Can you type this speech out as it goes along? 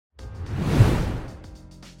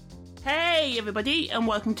Hey everybody, and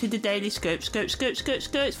welcome to the Daily Scope for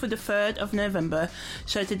the 3rd of November.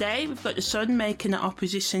 So today we've got the Sun making an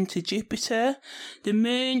opposition to Jupiter. The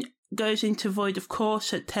Moon goes into void of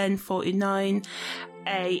course at 10:49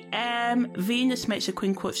 a.m. Venus makes a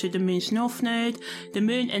quincunx to the Moon's North Node. The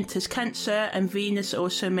Moon enters Cancer, and Venus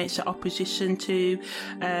also makes an opposition to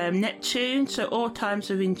Neptune. So all times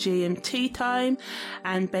are in GMT time,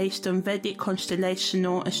 and based on Vedic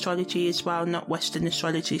constellational astrology as well, not Western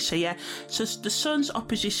astrology. So the Sun's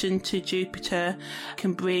opposition to Jupiter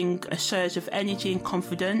can bring a surge of energy and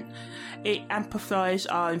confidence. It amplifies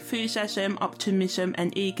our enthusiasm, optimism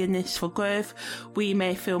and eagerness for growth. We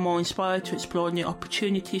may feel more inspired to explore new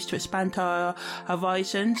opportunities to expand our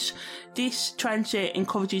horizons. This transit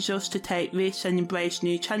encourages us to take risks and embrace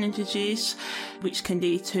new challenges, which can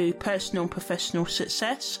lead to personal and professional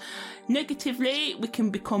success. Negatively, we can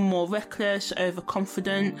become more reckless,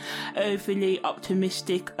 overconfident, overly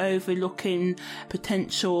optimistic, overlooking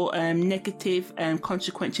potential negative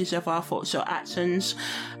consequences of our thoughts or actions.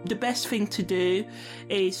 The best thing to do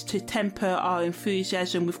is to temper our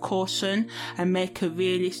enthusiasm with caution and make a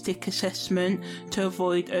realistic assessment to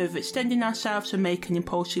avoid overextending ourselves and making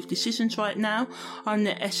impulsive decisions right now. On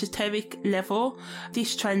the esoteric level,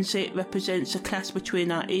 this transit represents a clash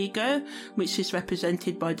between our ego, which is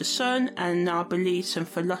represented by the Sun, and our beliefs and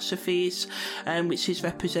philosophies, which is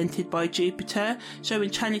represented by Jupiter. So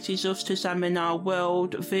it challenges us to examine our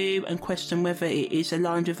world view and question whether it is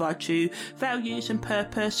aligned with our true values and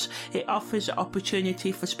purpose. It offers an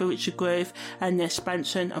opportunity for spiritual growth and the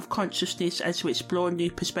expansion of consciousness as we explore new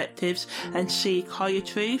perspectives and seek higher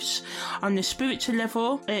truths. On the spiritual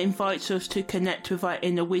level, it invites us to connect with our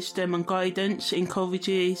inner wisdom and guidance. It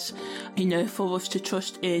encourages, for us to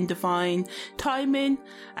trust in divine timing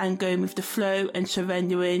and going with the flow and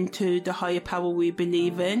surrendering to the higher power we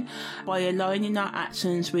believe in. By aligning our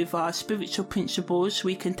actions with our spiritual principles,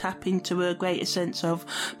 we can tap into a greater sense of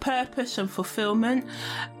purpose and fulfillment.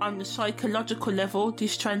 On the psychological level,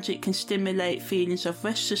 this transit can stimulate feelings of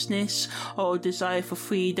restlessness or desire for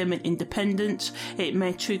freedom and independence. It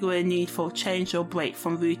may trigger a need for change or break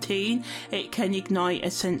from routine. It can ignite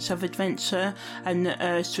a sense of adventure and the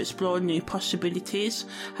urge to explore new possibilities.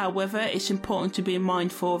 However, it's important to be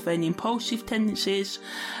mindful of any impulsive tendencies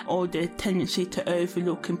or the tendency to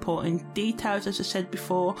overlook important details, as I said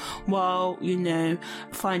before, while,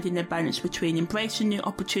 finding a balance between embracing new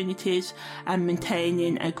opportunities and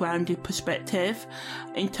maintaining a grounded perspective.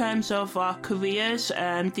 In terms of our careers,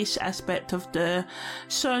 this aspect of the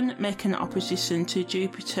Sun making an opposition to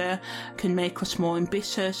Jupiter can make us more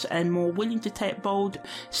ambitious and more willing to take bold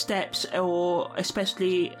steps, or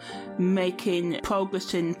especially making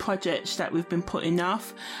progress in projects that we've been putting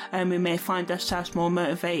off. And we may find ourselves more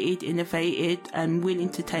motivated, innovative and willing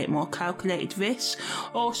to take more calculated risks.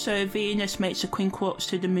 Also, Venus makes a quincunx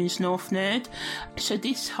to the Moon's North Node, so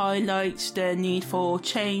this highlights the need for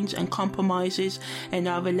change and compromises in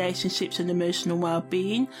our relationships and emotional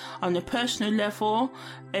well-being. On a personal level,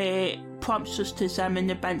 it prompts us to examine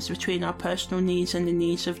the balance between our personal needs and the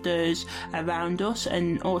needs of those around us,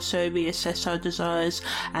 and also reassess our desires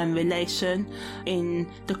and relation in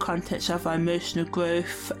the context of our emotional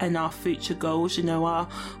growth and our future goals. We're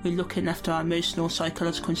looking after our emotional,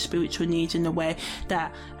 psychological and spiritual needs in a way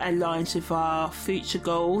that aligns with our future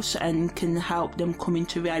goals and can help them come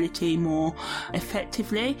into reality more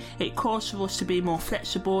effectively. It calls for us to be more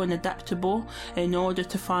flexible and adaptable in order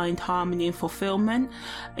to find harmony and fulfillment.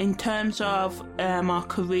 In terms of our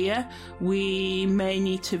career, we may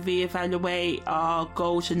need to reevaluate our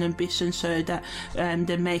goals and ambitions so that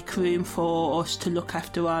they make room for us to look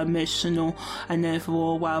after our emotional and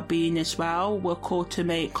overall well-being as well. We're called to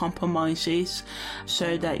make compromises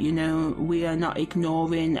so that we are not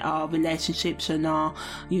ignoring our relationships and our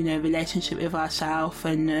relationship with ourselves,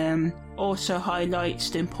 and also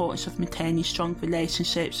highlights the importance of maintaining strong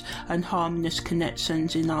relationships and harmonious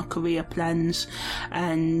connections in our career plans,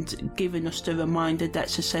 and giving us the reminder that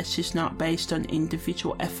success is not based on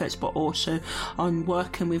individual efforts but also on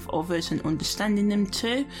working with others and understanding them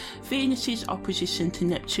too. Venus's opposition to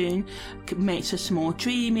Neptune makes us more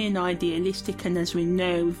dreamy and idealistic, and as we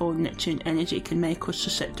know, with all Neptune energy, it can make us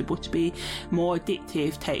susceptible to be more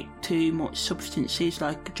addictive, take too much substances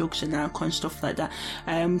like drugs and alcohol and stuff like that.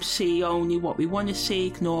 CEO only what we want to see,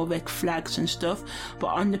 ignore red flags and stuff. But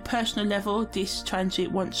on the personal level, this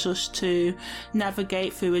transit wants us to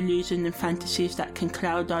navigate through illusions and fantasies that can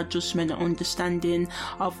cloud our judgment and understanding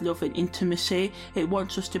of love and intimacy. It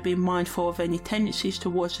wants us to be mindful of any tendencies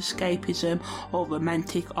towards escapism or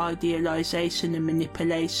romantic idealization and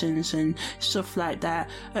manipulations and stuff like that,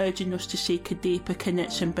 urging us to seek a deeper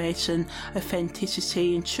connection based on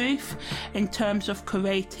authenticity and truth. In terms of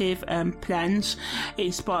creative plans, it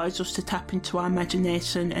inspires us to tap into our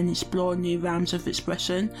imagination and explore new realms of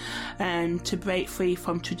expression, and to break free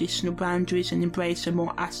from traditional boundaries and embrace a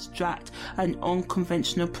more abstract and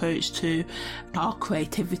unconventional approach to our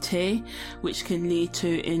creativity, which can lead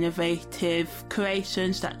to innovative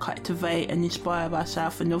creations that captivate and inspire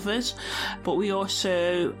ourselves and others. But we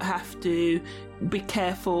also have to be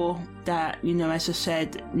careful that, you know, as I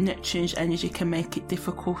said, Neptune's energy can make it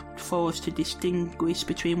difficult for us to distinguish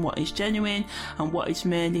between what is genuine and what is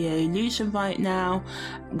merely an illusion right now,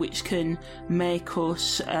 which can make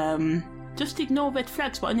us just ignore red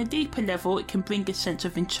flags. But on a deeper level, it can bring a sense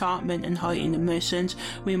of enchantment and heightened emotions.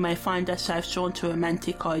 We may find ourselves drawn to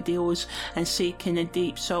romantic ideals and seeking a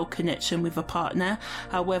deep soul connection with a partner.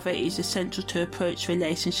 However, it is essential to approach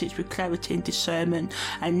relationships with clarity and discernment,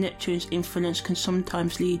 and Neptune's influence can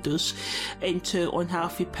sometimes lead us into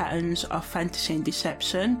unhealthy patterns of fantasy and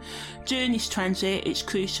deception. During this transit, it's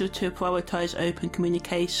crucial to prioritise open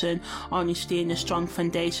communication, honesty, and a strong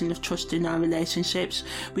foundation of trust in our relationships.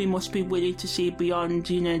 We must be willing to see beyond,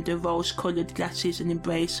 you know, the rose-coloured glasses and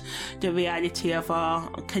embrace the reality of our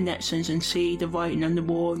connections and see the writing on the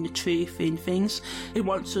wall and the truth in things. It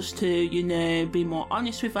wants us to, you know, be more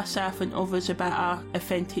honest with ourselves and others about our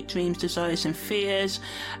authentic dreams, desires and fears.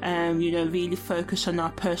 You know, really focus on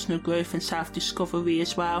our personal growth and self-discovery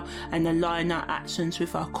as well, and align our actions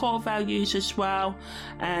with our core values as well,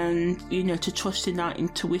 and, you know, to trust in our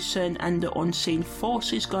intuition and the unseen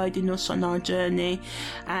forces guiding us on our journey,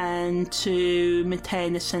 and to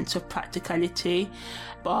maintain a sense of practicality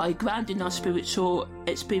by grounding our spiritual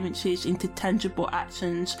experiences into tangible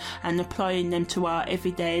actions and applying them to our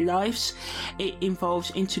everyday lives. It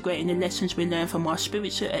involves integrating the lessons we learn from our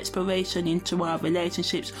spiritual exploration into our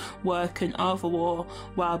relationships, work and overall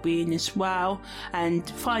well-being as well. And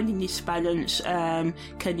finding this balance can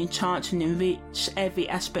enchant and enrich every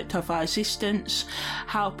aspect of our existence,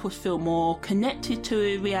 help us feel more connected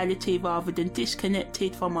to reality rather than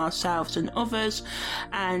disconnected from ourselves and others,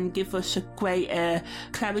 and give us a greater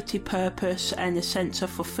clarity, purpose and a sense of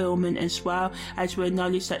fulfillment as well, as we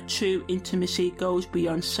acknowledge that true intimacy goes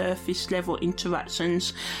beyond surface level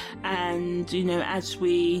interactions. And, you know, as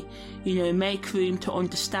we, you know, make room to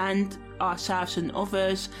understand ourselves and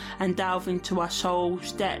others and delve into our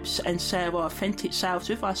soul's depths and share our authentic selves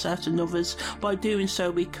with ourselves and others. By doing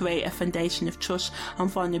so, we create a foundation of trust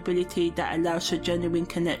and vulnerability that allows for genuine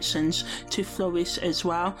connections to flourish as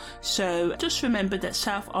well. So just remember that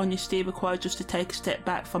self-honesty requires us to take a step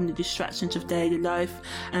back from the distractions of daily life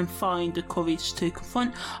and find the courage to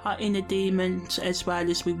confront our inner demons, as well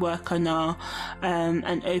as we work on our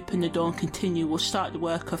and open the door and continue. We'll start the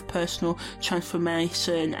work of personal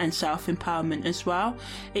transformation and self-empowerment as well.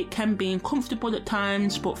 It can be uncomfortable at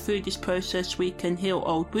times, but through this process we can heal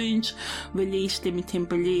old wounds, release limiting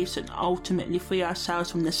beliefs and ultimately free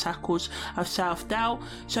ourselves from the shackles of self-doubt.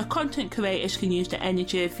 So content creators can use the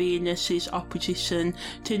energy of Venus's opposition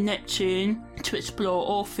to Neptune to explore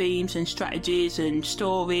all themes and strategies and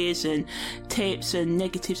stories and tips and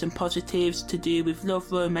negatives and positives to do with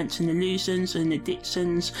love, romance and illusions and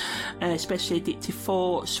addictions, especially addictive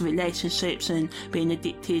thoughts, relationships and being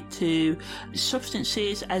addicted to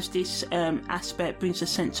substances, as this aspect brings a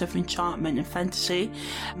sense of enchantment and fantasy,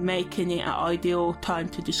 making it an ideal time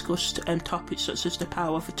to discuss topics such as the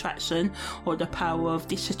power of attraction or the power of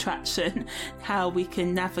disattraction, how we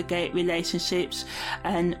can navigate relationships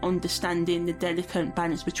and understanding the delicate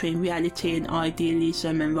balance between reality and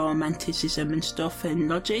idealism and romanticism and stuff and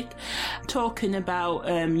logic, talking about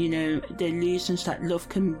you know, the illusions that love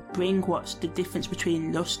can bring, what's the difference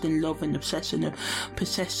between lust and love and obsession and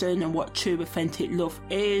possession, and what true authentic love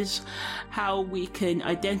is, how we can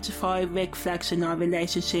identify red flags in our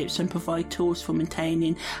relationships and provide tools for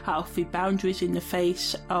maintaining healthy boundaries in the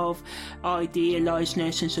face of idealised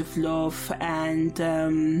notions of love, and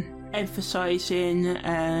emphasising,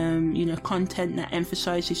 content that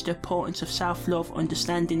emphasises the importance of self-love,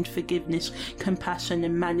 understanding, forgiveness, compassion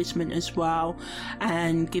and management as well,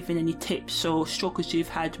 and giving any tips or struggles you've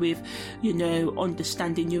had with,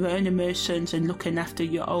 understanding your own emotions and looking after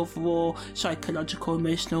your overall psychological,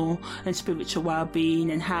 emotional and spiritual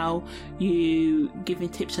well-being, and how you giving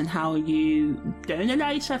tips on how you don't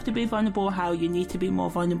allow yourself to be vulnerable, how you need to be more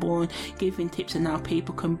vulnerable, and giving tips on how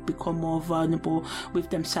people can become more vulnerable with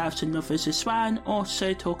themselves and others as well. And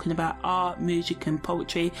also talking about art, music and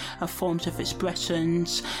poetry are forms of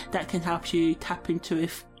expressions that can help you tap into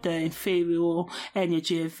the inferior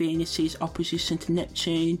energy of Venus's opposition to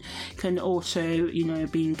Neptune, can also,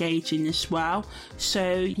 be engaging as well.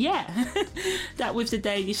 So yeah, that was the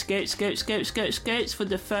daily scopes for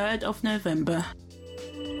the 3rd of November.